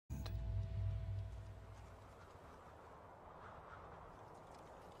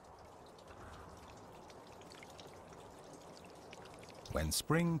When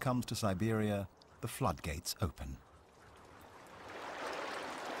spring comes to Siberia, the floodgates open.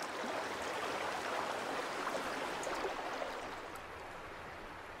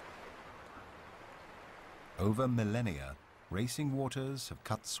 Over millennia, racing waters have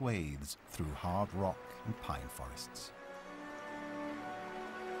cut swathes through hard rock and pine forests.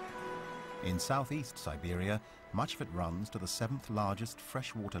 In southeast Siberia, much of it runs to the 7th largest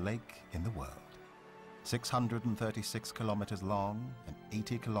freshwater lake in the world. 636 kilometers long and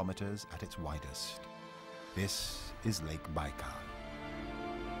 80 kilometers at its widest. This is Lake Baikal.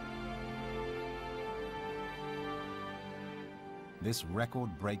 This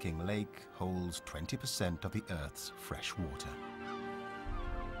record-breaking lake holds 20% of the Earth's fresh water.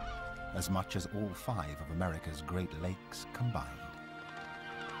 As much as all 5 of America's Great Lakes combined.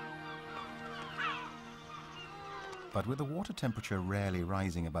 But with the water temperature rarely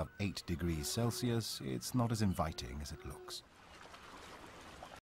rising above 8 degrees Celsius, it's not as inviting as it looks.